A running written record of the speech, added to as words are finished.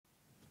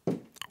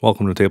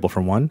Welcome to Table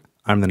for One.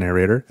 I'm the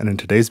narrator, and in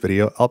today's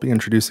video, I'll be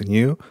introducing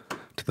you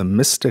to the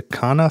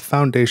Mysticana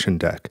Foundation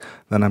deck.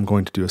 Then I'm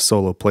going to do a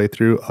solo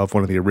playthrough of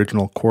one of the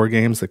original core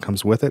games that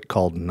comes with it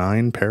called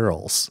Nine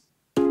Perils.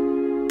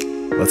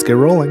 Let's get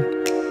rolling.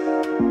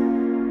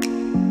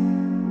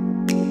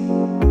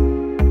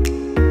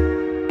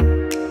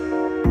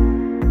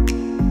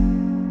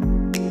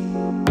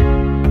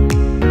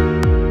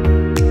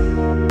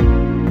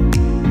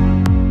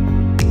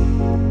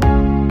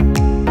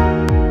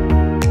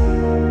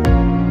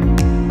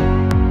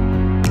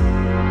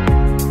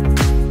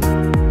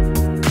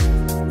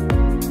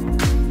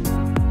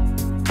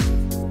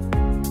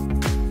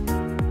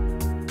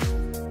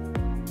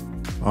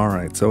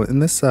 Alright, so in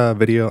this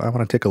video, I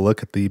want to take a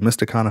look at the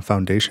Mysticana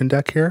Foundation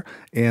deck here,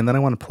 and then I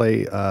want to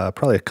play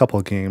probably a couple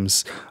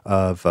games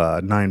of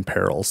Nine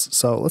Perils.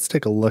 So let's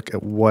take a look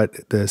at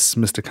what this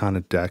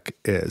Mysticana deck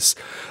is.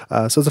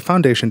 So it's a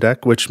Foundation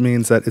deck, which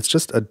means that it's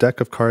just a deck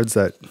of cards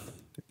that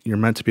you're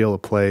meant to be able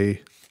to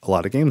play a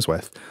lot of games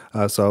with.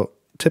 So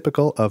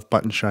typical of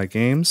Button Shy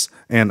Games,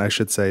 and I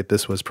should say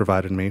this was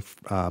provided me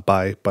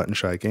by Button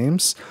Shy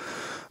Games.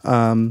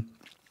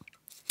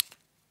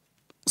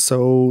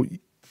 So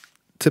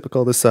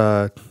typical this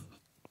of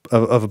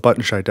a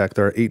Button Shy deck,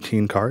 there are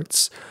 18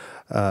 cards,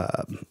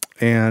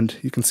 and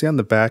you can see on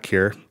the back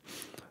here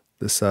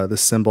this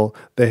symbol.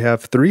 They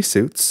have 3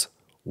 suits: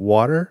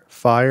 water,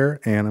 fire,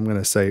 and I'm going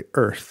to say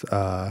earth.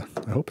 I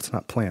hope it's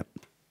not plant.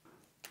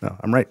 No,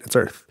 I'm right. It's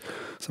earth.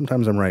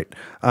 Sometimes I'm right.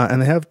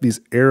 And they have these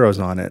arrows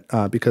on it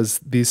because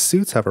these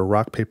suits have a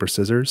rock, paper,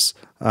 scissors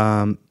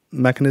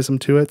mechanism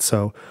to it.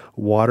 So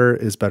water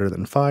is better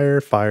than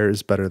fire, fire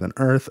is better than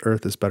earth,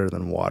 earth is better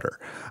than water.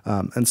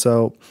 And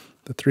so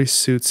the 3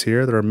 suits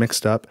here that are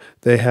mixed up,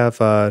 they have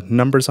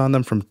numbers on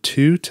them from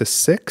 2 to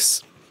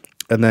 6.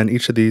 And then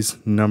each of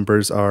these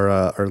numbers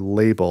are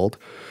labeled.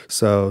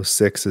 So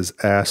 6 is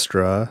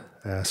Astra,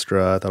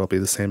 that'll be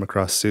the same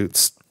across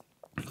suits.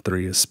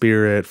 3 is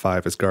Spirit,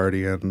 5 is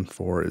Guardian,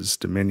 4 is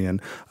Dominion.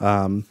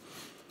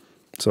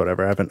 So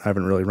whatever, I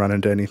haven't really run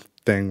into anything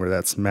where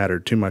that's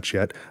mattered too much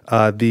yet.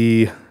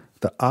 The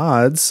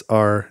odds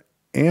are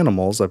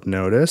animals, I've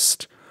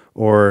noticed,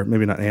 or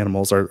maybe not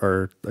animals,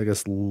 are I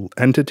guess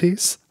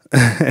entities,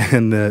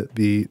 and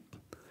the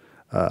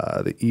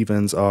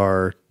evens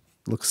are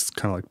looks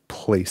kind of like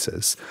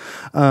places.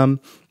 And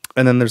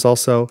then there's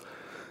also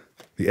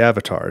the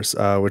avatars,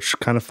 which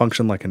kind of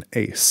function like an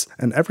ace.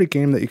 And every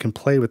game that you can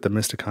play with the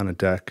Mysticana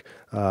deck,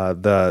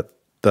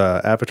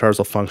 the avatars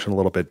will function a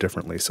little bit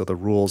differently. So the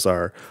rules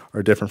are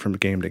different from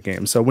game to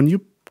game. So when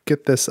you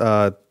get this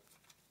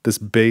this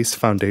base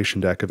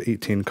foundation deck of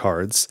 18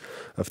 cards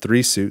of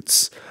 3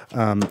 suits,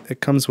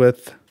 it comes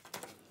with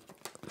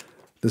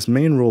this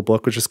main rule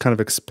book, which just kind of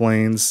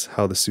explains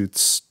how the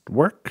suits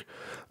work.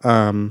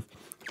 And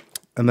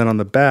then on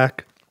the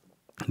back,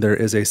 there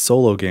is a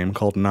solo game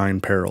called Nine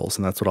Perils,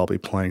 and that's what I'll be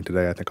playing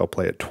today. I think I'll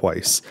play it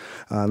twice.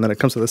 And then it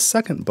comes with a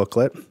second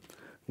booklet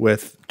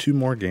with 2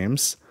 more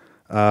games.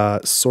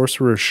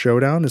 Sorcerer's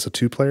Showdown is a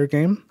 2-player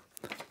game,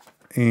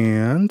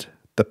 and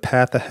The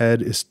Path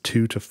Ahead is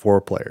 2 to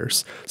 4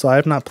 players. So I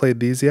have not played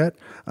these yet.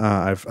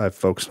 I've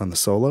focused on the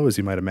solo, as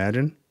you might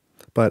imagine.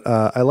 But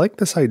I like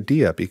this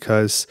idea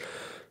because,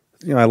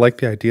 I like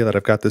the idea that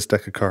I've got this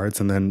deck of cards,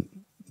 and then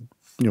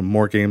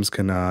more games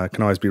can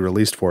always be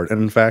released for it.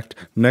 And in fact,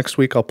 next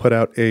week I'll put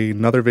out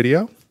another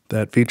video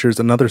that features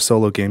another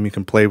solo game you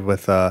can play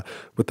with the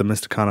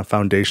Mysticana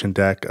Foundation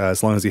deck,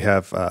 as long as you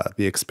have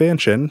the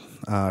expansion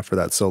for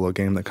that solo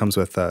game that comes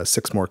with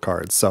 6 more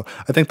cards. So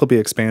I think there'll be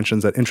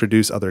expansions that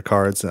introduce other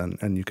cards,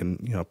 and you can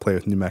play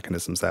with new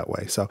mechanisms that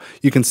way. So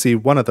you can see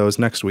one of those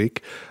next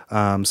week.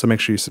 So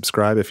make sure you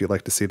subscribe if you'd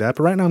like to see that.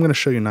 But right now I'm going to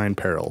show you Nine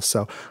Perils.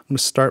 So I'm going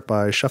to start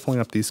by shuffling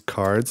up these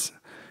cards.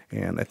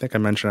 And I think I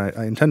mentioned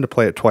I intend to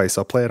play it twice.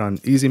 I'll play it on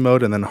easy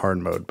mode and then hard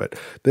mode. But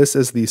this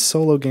is the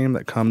solo game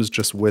that comes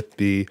just with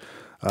the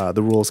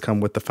rules come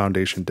with the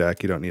foundation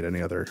deck. You don't need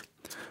any other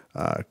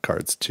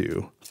cards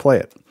to play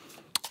it.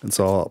 And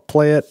so I'll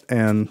play it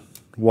and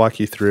walk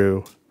you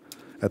through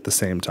at the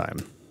same time.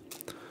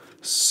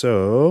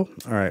 So,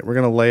 all right, we're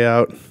going to lay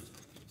out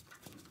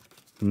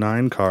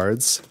 9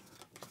 cards,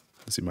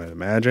 as you might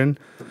imagine,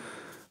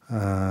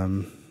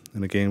 in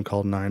a game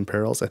called Nine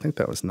Perils. I think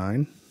that was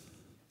 9.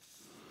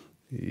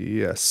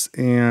 Yes,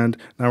 and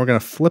now we're going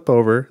to flip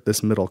over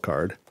this middle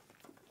card.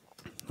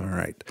 All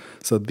right,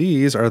 so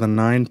these are the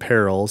 9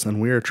 perils, and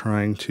we are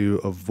trying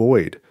to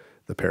avoid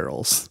the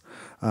perils.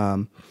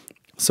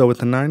 So with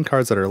the 9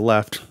 cards that are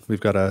left, we've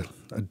got a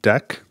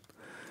deck,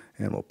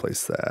 and we'll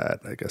place that,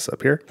 I guess,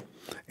 up here.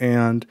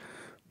 And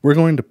we're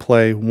going to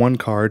play 1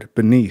 card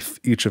beneath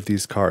each of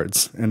these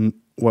cards. And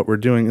what we're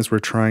doing is we're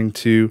trying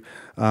to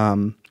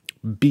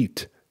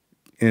beat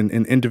in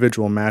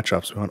individual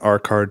matchups. We want our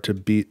card to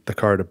beat the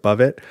card above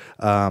it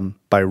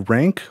by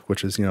rank,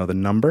 which is, the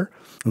number.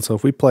 And so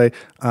if we play,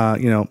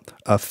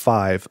 a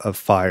 5 of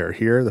fire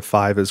here, the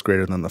 5 is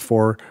greater than the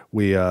 4,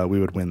 we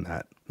would win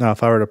that. Now,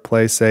 if I were to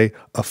play, say,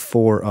 a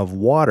 4 of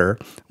water,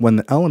 when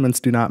the elements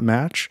do not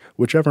match,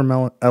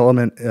 whichever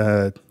element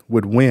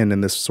would win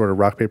in this sort of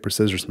rock, paper,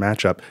 scissors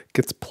matchup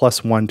gets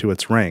 +1 to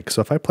its rank.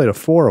 So if I played a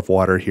 4 of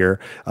water here,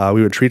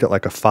 we would treat it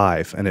like a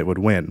 5 and it would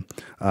win.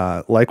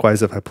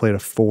 Likewise, if I played a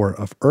 4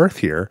 of earth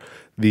here,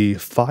 the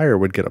fire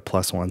would get a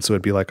 +1, so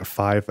it'd be like a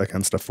 5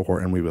 against a 4,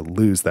 and we would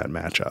lose that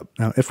matchup.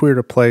 Now, if we were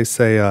to play,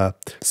 say a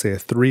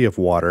 3 of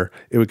water,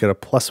 it would get a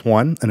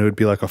 +1, and it would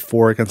be like a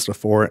 4 against a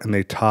 4, and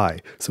they tie.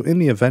 So in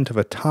the event of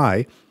a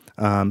tie,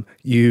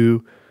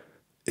 you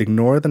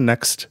ignore the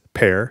next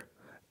pair,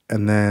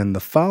 and then the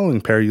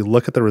following pair, you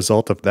look at the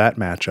result of that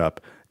matchup,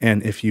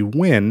 and if you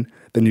win,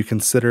 then you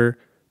consider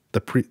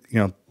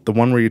the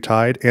one where you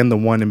tied and the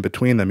one in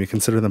between them, you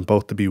consider them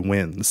both to be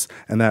wins.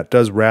 And that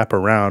does wrap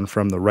around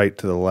from the right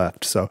to the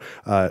left. So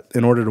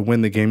in order to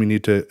win the game, you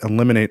need to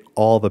eliminate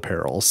all the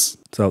perils.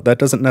 So that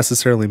doesn't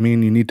necessarily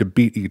mean you need to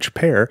beat each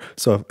pair.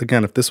 So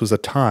again, if this was a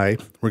tie,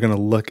 we're going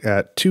to look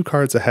at 2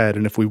 cards ahead.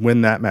 And if we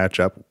win that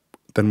matchup,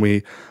 then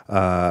we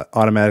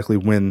automatically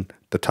win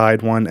the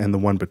tied one and the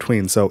one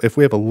between. So if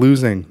we have a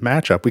losing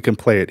matchup, we can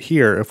play it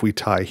here if we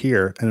tie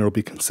here, and it'll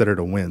be considered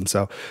a win.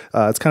 So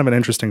it's kind of an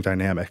interesting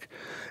dynamic.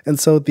 And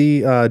so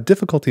the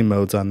difficulty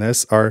modes on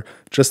this are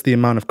just the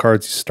amount of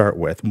cards you start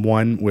with.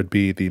 1 would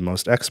be the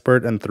most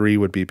expert, and 3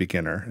 would be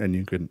beginner. And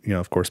you could,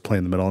 of course, play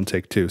in the middle and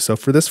take 2. So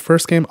for this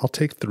first game, I'll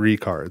take 3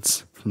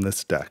 cards from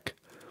this deck.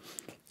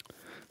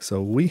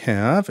 So we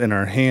have in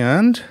our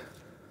hand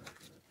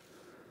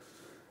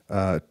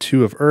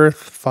 2 of earth,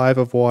 5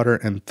 of water,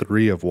 and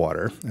 3 of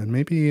water. And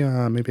maybe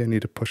I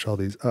need to push all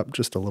these up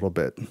just a little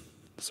bit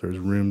so there's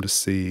room to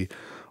see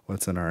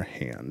what's in our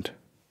hand.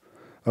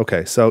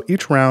 Okay, so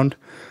each round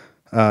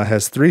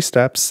has 3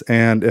 steps,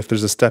 and if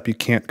there's a step you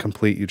can't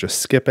complete, you just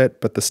skip it.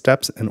 But the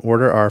steps in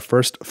order are: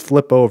 first,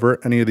 flip over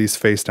any of these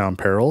face-down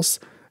perils.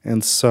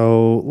 And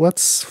so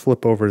let's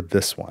flip over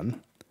this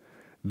one.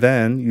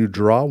 Then you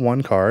draw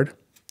 1 card,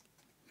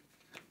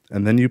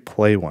 and then you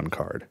play 1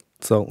 card.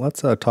 So let's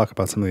talk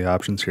about some of the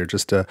options here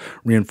just to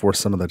reinforce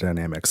some of the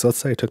dynamics. So let's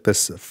say I took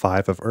this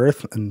 5 of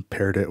earth and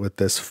paired it with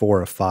this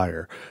 4 of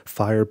fire.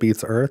 Fire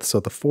beats earth, so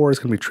the 4 is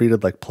going to be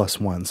treated like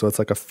 +1. So it's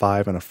like a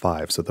 5 and a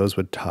 5, so those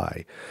would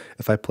tie.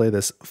 If I play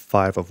this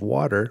 5 of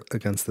water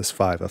against this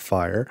 5 of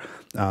fire,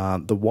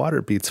 the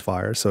water beats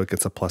fire, so it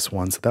gets a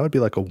 +1. So that would be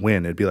like a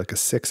win. It'd be like a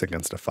 6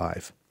 against a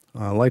 5.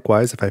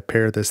 Likewise, if I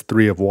pair this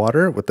 3 of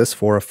water with this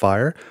 4 of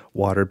fire,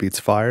 water beats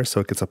fire,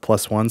 so it gets a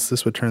 +1. So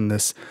this would turn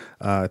this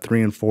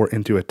 3 and 4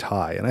 into a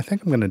tie, and I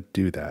think I'm going to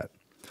do that.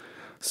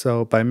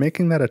 So by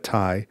making that a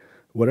tie,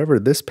 whatever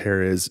this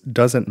pair is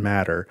doesn't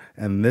matter,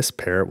 and this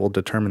pair will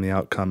determine the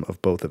outcome of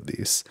both of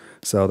these.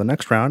 So the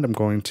next round, I'm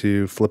going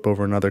to flip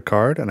over another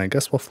card, and I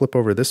guess we'll flip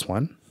over this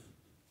one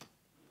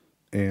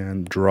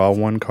and draw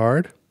 1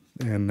 card.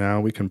 And now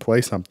we can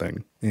play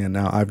something. And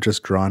now I've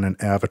just drawn an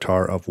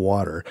avatar of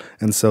water.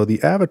 And so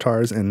the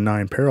avatars in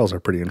Nine Perils are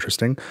pretty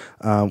interesting.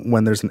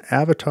 When there's an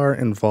avatar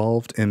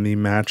involved in the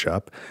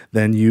matchup,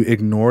 then you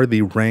ignore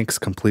the ranks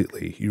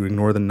completely. You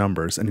ignore the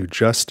numbers, and you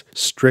just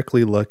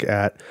strictly look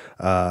at,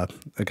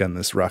 again,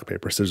 this rock,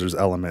 paper, scissors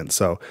element.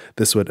 So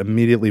this would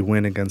immediately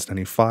win against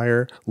any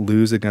fire,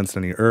 lose against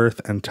any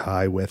earth, and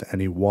tie with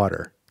any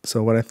water.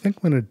 So what I think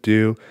I'm going to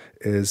do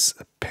is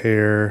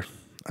pair...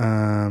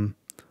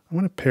 I'm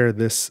going to pair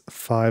this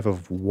 5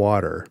 of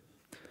water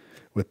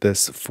with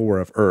this 4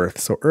 of earth.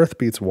 So earth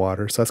beats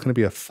water, so that's going to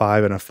be a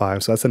 5 and a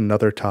 5. So that's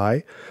another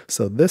tie.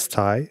 So this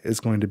tie is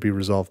going to be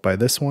resolved by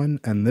this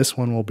one, and this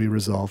one will be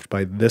resolved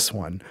by this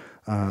one.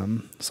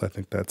 So I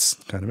think that's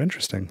kind of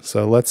interesting.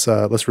 So let's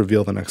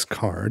reveal the next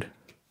card.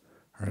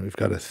 All right, we've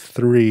got a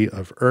 3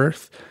 of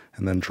earth,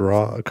 and then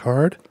draw a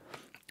card.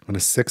 And a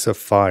 6 of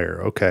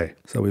fire. Okay,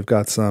 so we've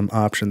got some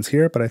options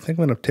here, but I think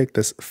I'm going to take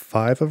this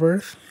 5 of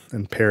earth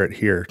and pair it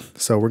here.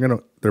 So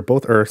they're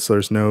both earth, so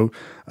there's no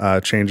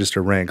changes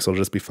to rank, so it'll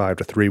just be 5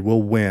 to 3.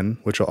 We'll win,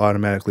 which will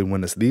automatically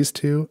win us these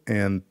 2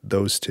 and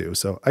those 2.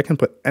 So I can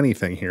put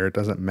anything here, it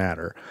doesn't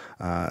matter.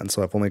 And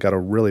so I've only got to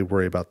really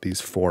worry about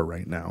these 4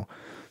 right now.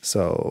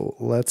 So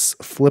let's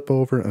flip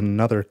over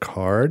another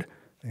card,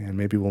 and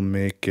maybe we'll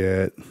make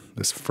it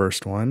this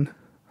first one.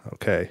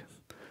 Okay.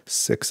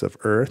 6 of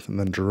earth, and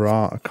then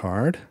draw a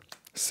card,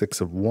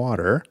 6 of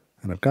water,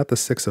 and I've got the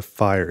 6 of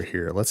fire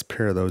here. Let's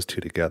pair those 2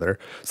 together.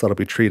 So that'll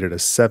be treated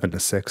as 7 to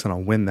 6, and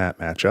I'll win that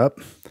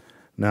matchup.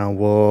 Now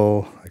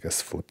we'll, I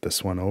guess, flip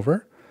this one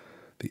over.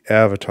 The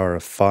avatar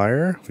of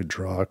fire, we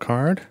draw a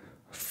card,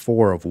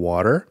 4 of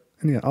water,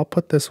 and yeah, I'll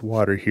put this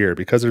water here.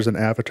 Because there's an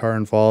avatar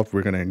involved,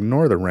 we're going to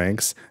ignore the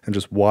ranks, and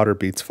just water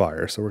beats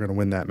fire, so we're going to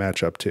win that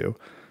matchup too.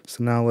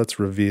 So now let's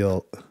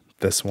reveal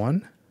this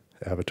one.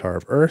 Avatar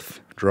of earth,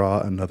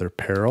 draw another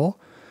peril,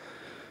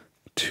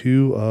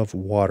 2 of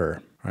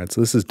water. All right,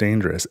 so this is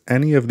dangerous.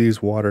 Any of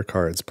these water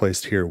cards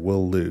placed here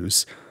will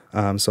lose.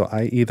 So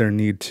I either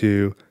need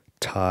to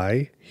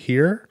tie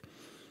here,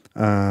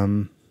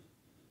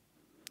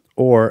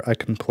 or I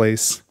can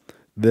place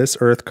this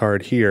earth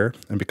card here,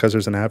 and because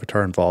there's an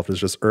avatar involved, it's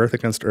just earth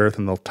against earth,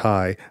 and they'll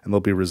tie, and they'll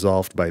be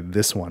resolved by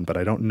this one, but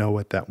I don't know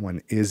what that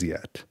one is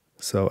yet.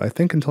 So I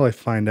think until I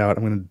find out,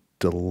 I'm going to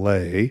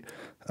delay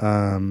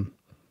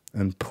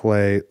and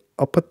play.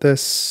 I'll put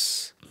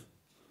this,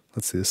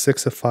 let's see, the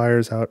 6 of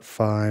fires out,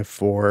 5,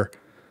 4.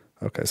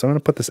 Okay, so I'm going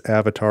to put this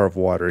Avatar of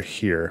Water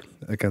here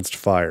against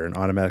fire and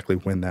automatically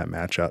win that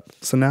matchup.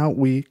 So now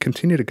we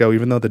continue to go,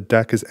 even though the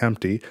deck is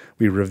empty.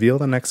 We reveal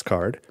the next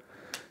card,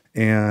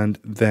 and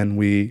then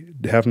we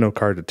have no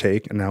card to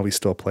take, and now we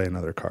still play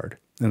another card.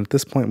 And at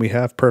this point, we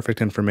have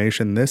perfect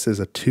information. This is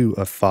a 2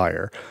 of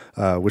fire,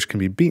 which can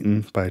be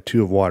beaten by a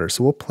 2 of water.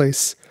 So we'll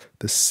place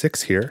the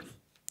 6 here.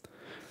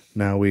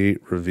 Now we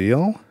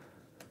reveal,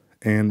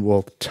 and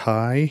we'll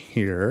tie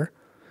here,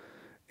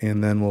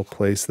 and then we'll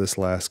place this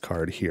last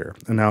card here.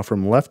 And now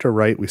from left to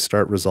right, we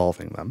start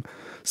resolving them.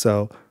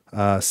 So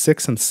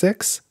 6 and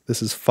 6,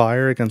 this is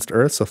fire against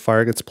earth, so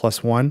fire gets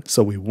 +1,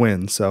 so we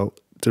win. So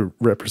to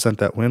represent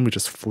that win, we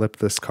just flip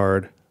this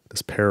card,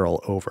 this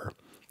peril, over.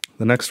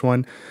 The next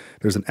one,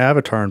 there's an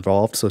avatar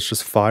involved, so it's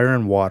just fire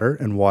and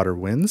water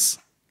wins.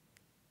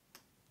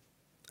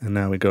 And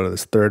now we go to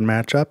this third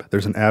matchup.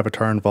 There's an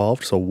avatar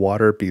involved, so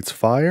water beats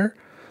fire.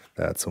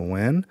 That's a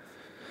win.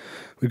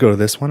 We go to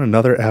this one,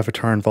 another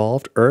avatar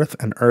involved, earth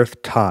and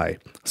earth tie.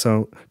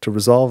 So to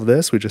resolve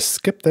this, we just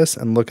skip this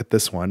and look at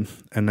this one.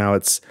 And now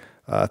it's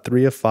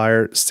 3 of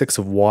fire, 6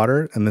 of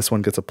water, and this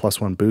one gets a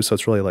 +1 boost, so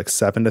it's really like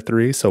 7 to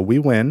 3. So we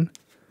win,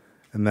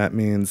 and that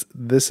means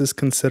this is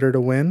considered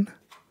a win,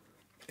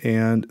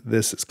 and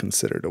this is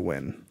considered a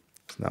win.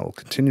 So now we'll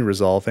continue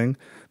resolving.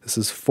 This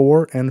is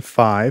 4 and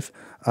 5.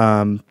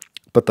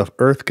 But the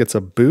earth gets a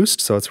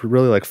boost, so it's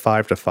really like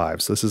 5 to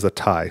 5. So this is a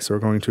tie. So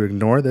we're going to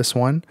ignore this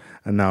one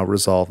and now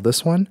resolve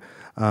this one.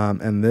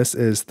 And this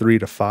is 3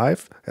 to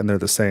 5, and they're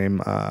the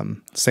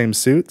same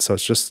suit. So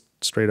it's just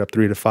straight up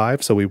 3 to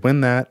 5. So we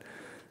win that,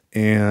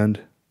 and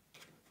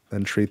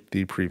then treat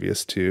the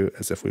previous 2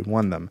 as if we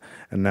won them.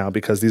 And now,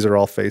 because these are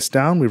all face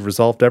down, we've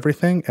resolved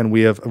everything, and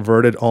we have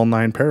averted all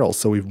 9 perils.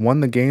 So we've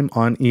won the game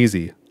on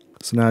easy.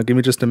 So now give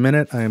me just a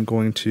minute. I am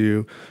going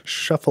to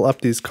shuffle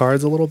up these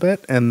cards a little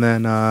bit and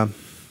then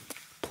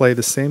play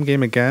the same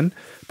game again,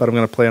 but I'm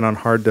going to play it on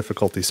hard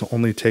difficulty, so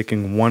only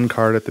taking 1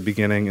 card at the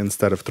beginning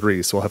instead of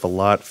 3, so we'll have a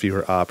lot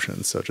fewer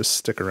options. So just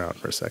stick around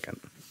for a second.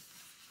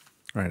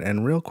 All right,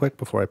 and real quick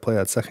before I play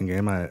that second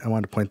game, I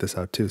wanted to point this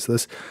out too. So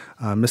this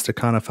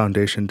Mysticana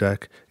Foundation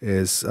deck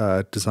is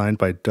designed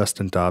by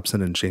Dustin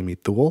Dobson and Jamie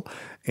Thule,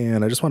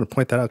 and I just want to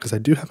point that out because I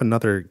do have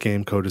another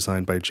game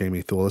co-designed by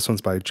Jamie Thule. This one's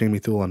by Jamie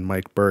Thule and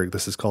Mike Berg.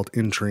 This is called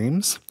In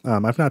Dreams.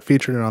 I've not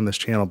featured it on this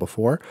channel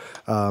before,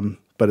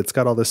 but it's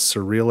got all this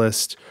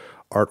surrealist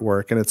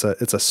artwork, and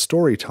it's a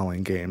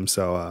storytelling game,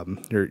 so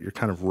you're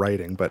kind of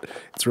writing, but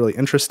it's really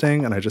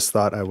interesting, and I just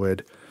thought I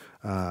would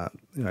I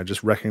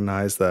just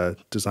recognized the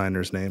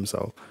designer's name,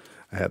 so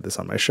I had this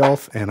on my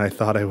shelf, and I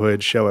thought I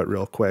would show it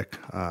real quick.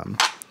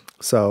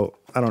 So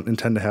I don't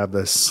intend to have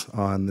this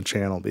on the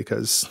channel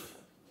because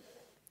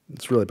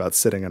it's really about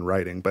sitting and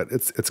writing, but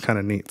it's kind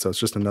of neat. So it's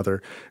just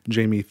another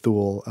Jamie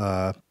Thule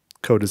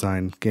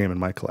co-designed game in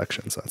my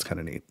collection, so that's kind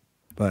of neat.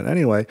 But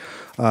anyway,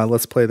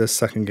 let's play this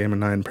second game of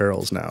Nine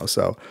Perils now.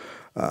 So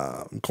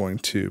I'm going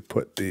to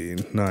put the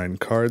 9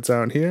 cards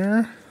out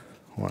here.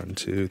 1,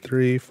 2,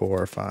 3,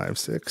 4, 5,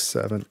 6,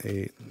 7,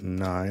 8,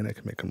 9. I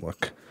can make them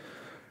look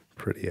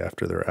pretty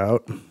after they're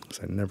out, because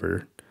I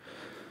never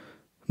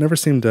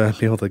seem to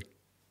be able to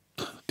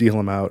deal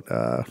them out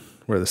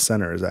where the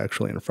center is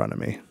actually in front of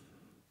me.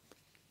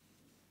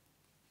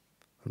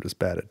 I'm just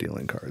bad at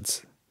dealing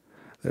cards.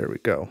 There we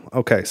go.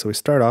 Okay, so we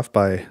start off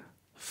by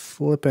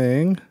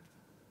flipping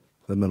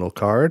the middle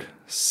card,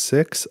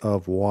 6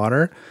 of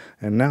water,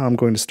 and now I'm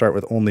going to start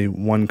with only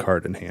 1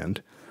 card in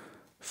hand,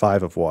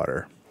 5 of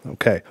water.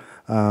 Okay,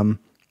 so I'm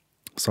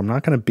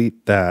not going to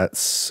beat that,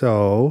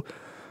 so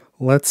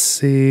let's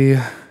see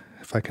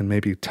if I can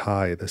maybe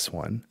tie this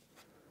one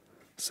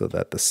so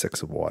that the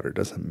 6 of water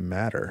doesn't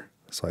matter.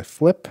 So I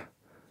flip,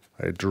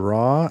 I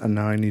draw, and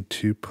now I need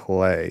to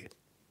play.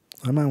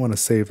 I might want to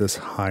save this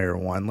higher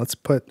one. Let's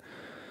put,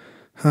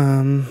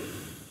 and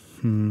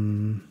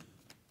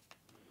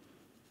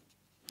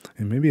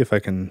maybe if I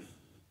can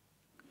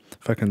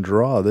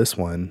draw this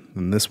one,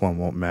 then this one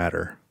won't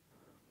matter.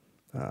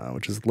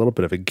 Which is a little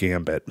bit of a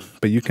gambit,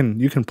 but you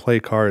can play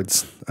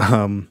cards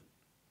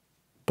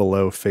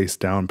below face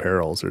down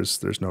perils.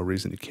 There's no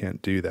reason you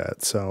can't do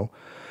that. So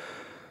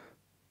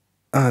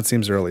it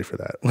seems early for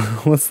that.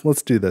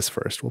 let's do this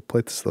first. We'll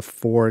play this the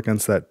 4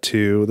 against that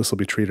 2. This will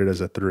be treated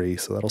as a 3,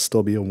 so that'll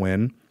still be a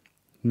win.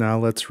 Now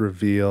let's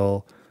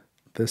reveal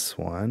this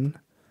one,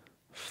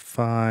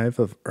 5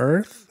 of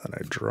earth, and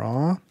I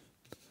draw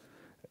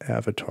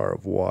Avatar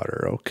of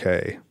water.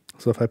 Okay.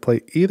 So if I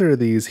play either of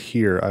these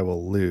here, I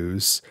will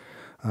lose.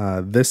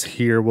 This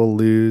here will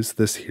lose.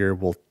 This here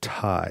will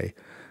tie.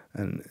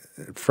 And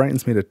it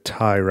frightens me to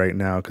tie right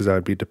now because I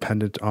would be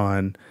dependent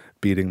on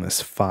beating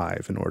this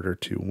 5 in order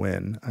to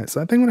win.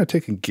 So I think I'm going to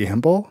take a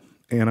gamble,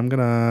 and I'm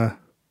going to...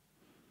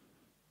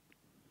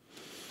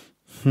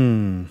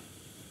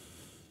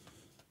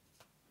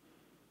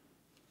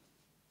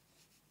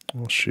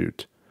 Well,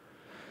 shoot.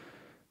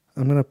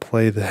 I'm going to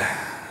play the...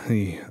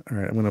 All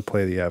right, I'm going to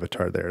play the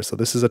avatar there. So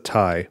this is a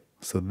tie.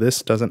 So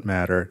this doesn't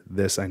matter.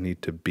 This I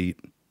need to beat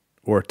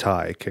or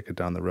tie, kick it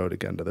down the road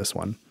again to this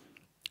one.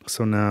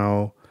 So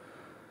now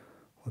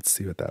let's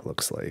see what that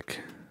looks like.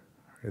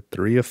 All right,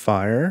 3 of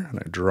fire, and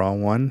I draw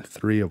 1,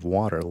 3 of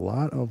water. A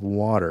lot of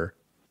water.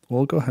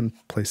 We'll go ahead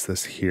and place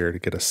this here to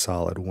get a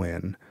solid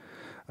win.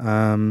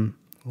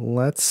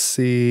 Let's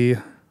see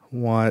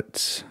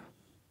what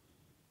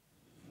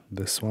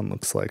this one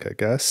looks like, I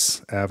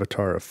guess.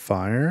 Avatar of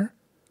fire.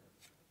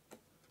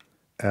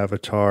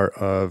 Avatar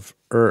of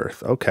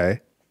earth.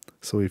 Okay,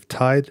 so we've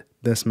tied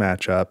this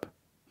matchup.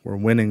 We're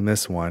winning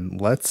this one.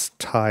 Let's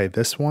tie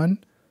this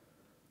one.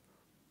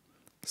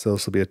 So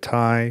this will be a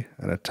tie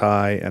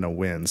and a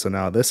win. So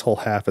now this whole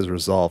half is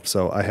resolved.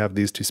 So I have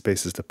these 2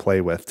 spaces to play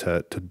with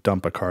to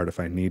dump a card if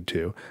I need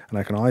to, and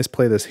I can always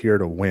play this here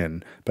to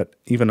win. But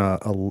even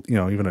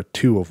even a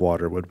 2 of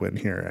water would win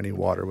here. Any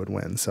water would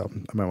win. So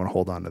I might want to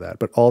hold on to that.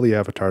 But all the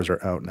avatars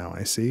are out now,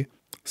 I see.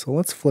 So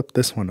let's flip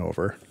this one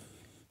over.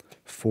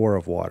 4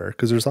 of water,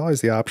 because there's always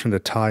the option to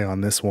tie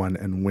on this one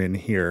and win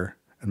here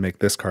and make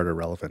this card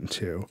irrelevant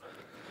too.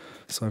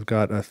 So I've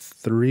got a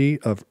 3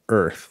 of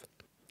earth.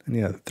 And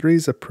yeah, 3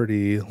 is a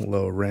pretty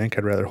low rank.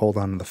 I'd rather hold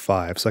on to the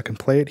 5. So I can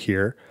play it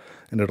here,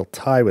 and it'll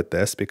tie with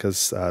this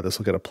because this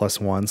will get a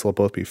 +1, so they'll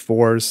both be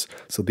 4s.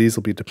 So these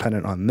will be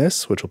dependent on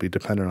this, which will be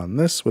dependent on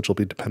this, which will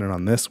be dependent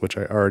on this, which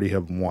I already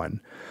have won.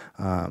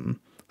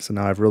 So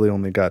now I've really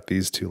only got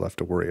these 2 left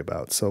to worry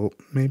about. So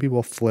maybe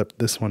we'll flip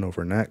this one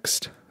over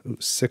next. Ooh,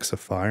 6 of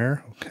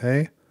fire,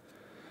 okay.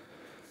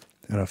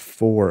 And a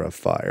 4 of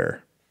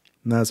fire.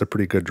 And that's a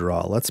pretty good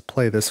draw. Let's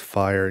play this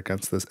fire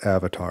against this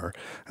avatar.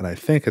 And I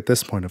think at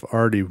this point I've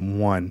already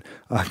won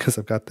because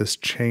I've got this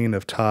chain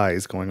of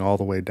ties going all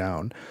the way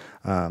down.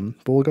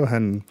 But we'll go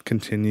ahead and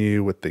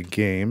continue with the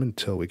game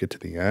until we get to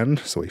the end.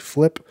 So we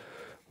flip,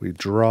 we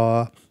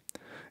draw,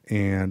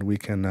 and we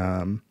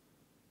can,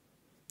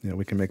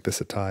 we can make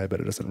this a tie, but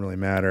it doesn't really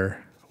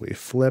matter. We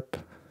flip,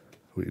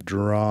 we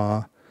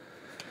draw,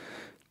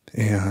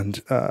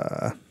 and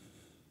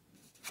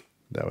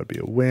that would be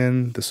a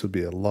win. This would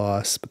be a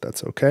loss, but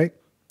that's okay.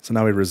 So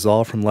now we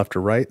resolve from left to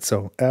right.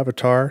 So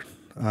avatar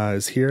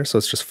is here. So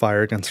it's just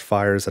fire against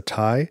fire is a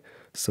tie.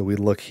 So we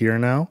look here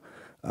now.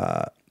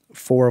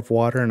 4 of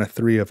water and a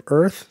 3 of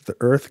earth. The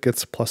earth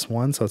gets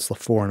 +1, so it's the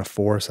 4 and a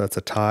 4, so that's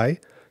a tie.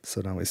 So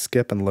now we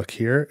skip and look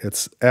here.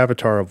 It's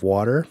avatar of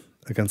water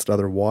against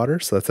other water,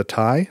 so that's a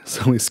tie.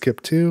 So we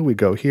skip 2, we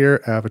go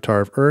here,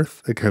 avatar of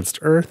earth against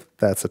earth,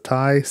 that's a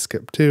tie,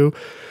 skip 2.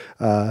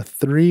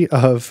 3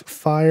 of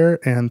fire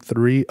and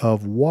 3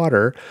 of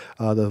water.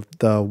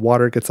 The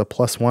water gets a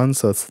 +1,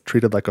 so it's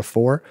treated like a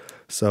 4.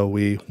 So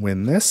we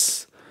win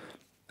this,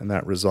 and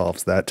that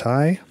resolves that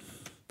tie,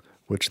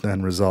 which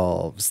then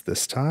resolves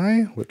this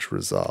tie, which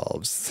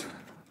resolves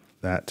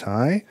that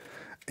tie,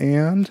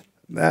 and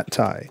that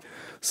tie.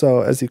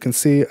 So as you can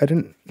see, I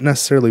didn't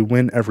necessarily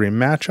win every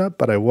matchup,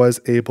 but I was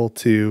able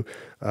to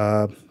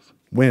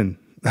win.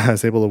 I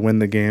was able to win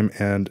the game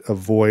and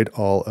avoid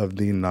all of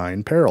the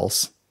 9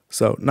 perils.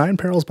 So Nine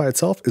Perils by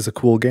itself is a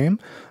cool game.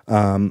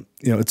 I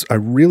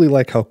really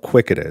like how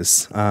quick it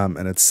is,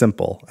 and it's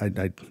simple.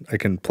 I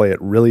can play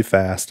it really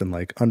fast in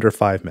like under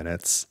 5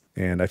 minutes.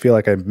 And I feel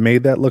like I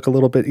made that look a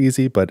little bit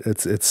easy, but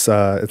it's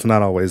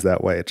not always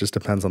that way. It just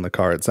depends on the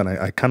cards. And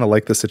I kind of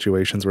like the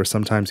situations where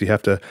sometimes you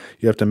have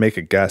to make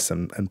a guess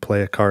and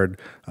play a card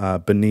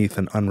beneath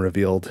an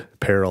unrevealed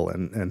peril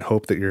and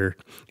hope that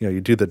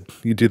you do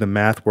the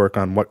math work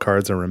on what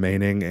cards are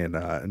remaining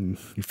and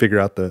you figure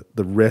out the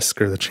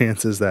risk or the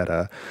chances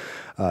that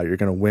you're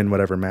going to win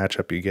whatever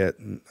matchup you get.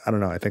 And I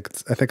don't know. I think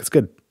it's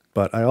good.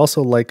 But I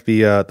also like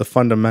the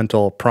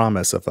fundamental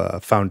promise of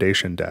a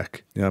foundation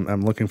deck.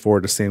 I'm looking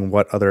forward to seeing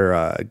what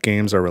other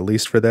games are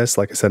released for this.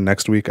 Like I said,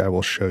 next week I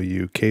will show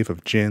you Cave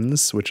of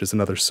Djinns, which is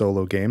another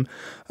solo game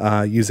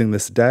using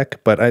this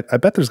deck. But I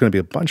bet there's going to be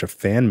a bunch of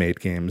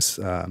fan-made games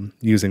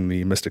using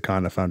the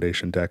Mysticana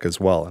foundation deck as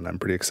well, and I'm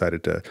pretty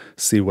excited to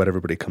see what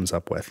everybody comes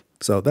up with.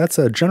 So that's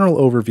a general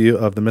overview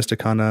of the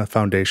Mysticana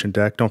foundation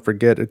deck. Don't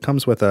forget, it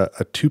comes with a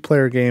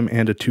 2-player game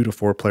and a 2 to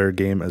 4-player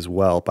game as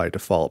well by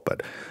default.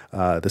 But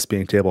this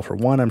being table for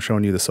 1, I'm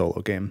showing you the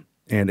solo game.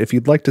 And if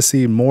you'd like to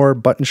see more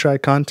Button Shy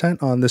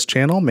content on this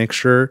channel, make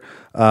sure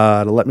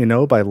to let me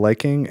know by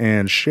liking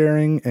and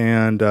sharing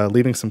and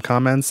leaving some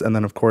comments. And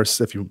then, of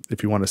course, if you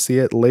want to see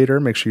it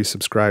later, make sure you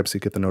subscribe so you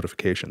get the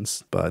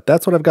notifications. But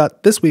that's what I've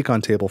got this week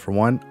on Table for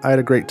 1. I had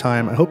a great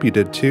time. I hope you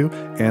did too.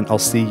 And I'll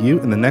see you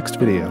in the next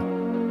video.